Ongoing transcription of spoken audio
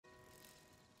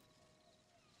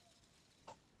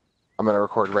I'm gonna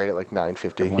record right at like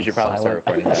 9:50. You should probably start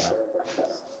recording now.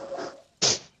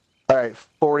 All right,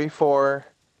 44,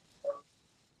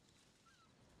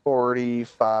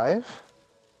 45.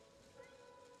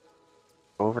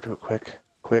 Over to it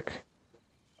quick.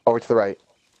 Over to the right.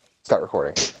 Start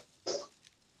recording.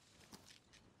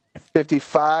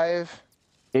 55,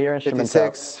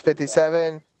 56,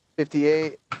 57,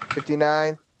 58,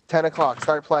 59, 10 o'clock.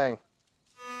 Start playing.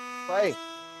 Play.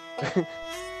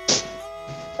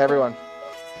 Everyone.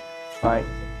 Alright,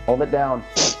 hold it down.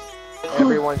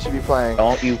 Everyone should be playing.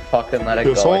 Don't you fucking let it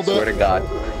Just go, I hold swear it. to God.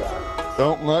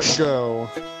 Don't let go.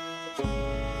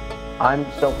 I'm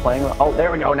still playing. Oh,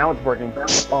 there we go. Now it's working.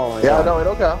 Oh, my Yeah, God. no,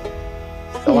 it'll go.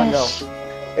 Don't let go.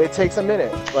 It takes a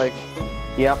minute. Like,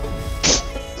 Yep.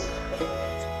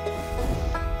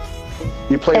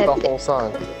 you played the whole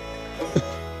song.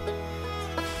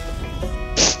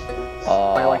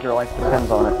 I like your life depends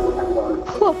on it.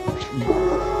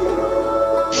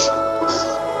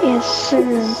 Yes, sir.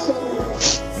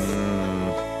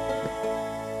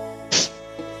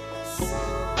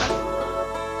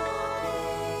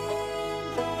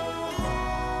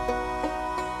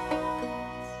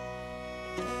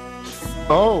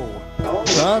 Oh,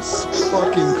 that's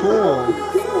fucking cool.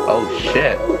 Oh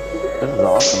shit. This is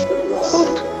awesome.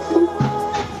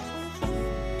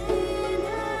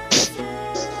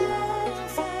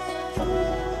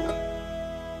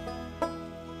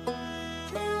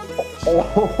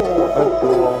 Oh, that's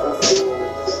cool.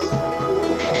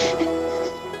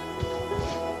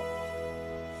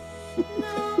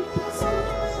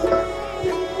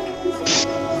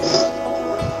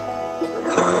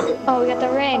 Oh, we got the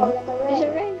ring. There's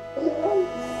a ring.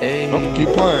 Hey. Nope, keep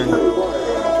playing.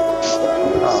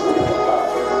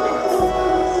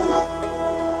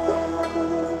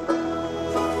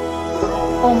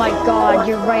 Oh my god,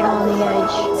 you're right on the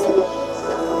edge.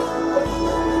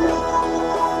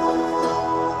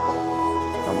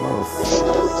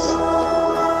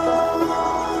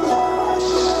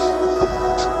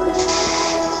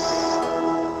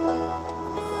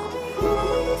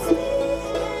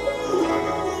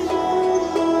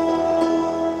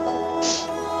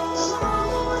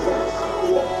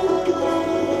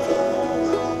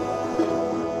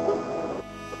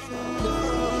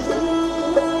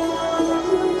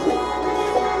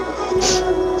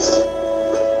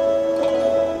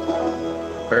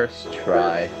 First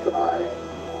try.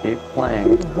 Keep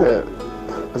playing. I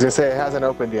was gonna say it hasn't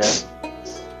opened yet.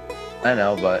 I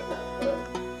know, but...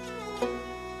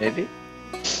 Maybe?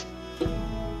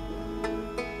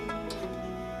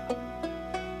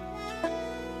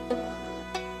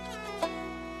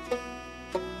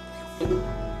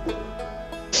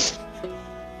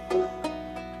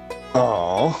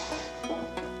 Oh.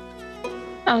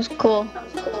 That was cool.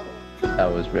 That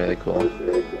was really cool.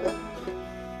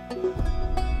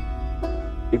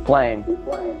 Keep playing.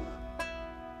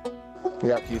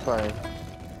 Yep, keep playing.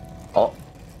 Oh.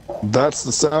 That's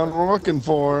the sound we're looking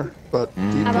for, but keep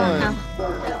How about playing.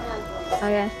 now?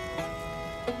 Okay.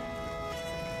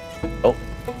 Oh.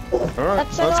 Alright,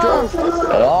 Let's let's go. go.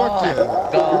 Oh, yeah.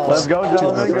 go. Let's go,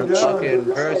 gentlemen. Good job. Fucking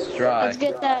first try. Let's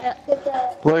get that.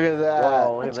 Look at that.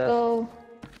 Whoa, look at Let's this. go.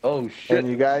 Oh shit. And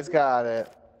you guys got it.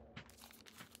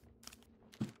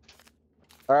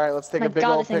 Alright, let's take My a big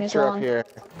God, old this thing is picture up long. here.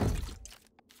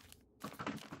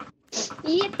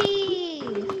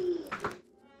 Yippee!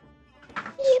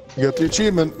 You got the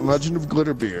achievement, Legend of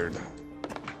Glitterbeard.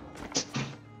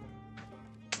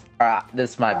 Ah,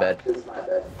 this is my bed.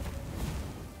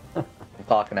 I'm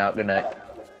clocking out. Good night.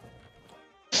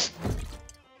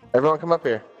 Everyone come up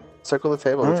here. Circle the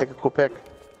table. We'll take a cool pic.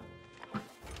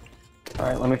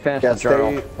 Alright, let me finish Yeah, the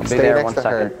journal. I'll be there next 1 to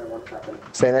second. her.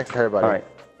 Stay next to her, buddy. Alright.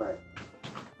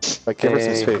 Like, give her some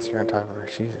Hey. space. You're on top of her.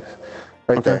 Jesus.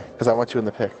 Right there, because I want you in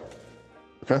the pic.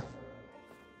 Okay.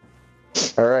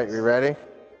 Alright, you ready?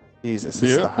 Jesus, this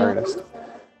is Yeah. the hardest.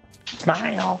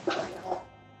 Smile.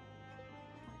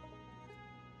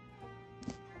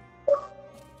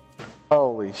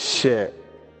 Holy shit.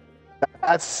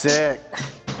 That's sick.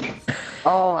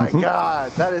 Oh my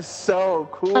god, that is so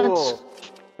cool.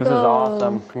 This is Go.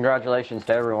 awesome. Congratulations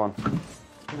to everyone.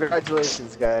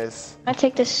 Congratulations, guys. I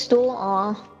take this stool.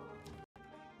 Aw.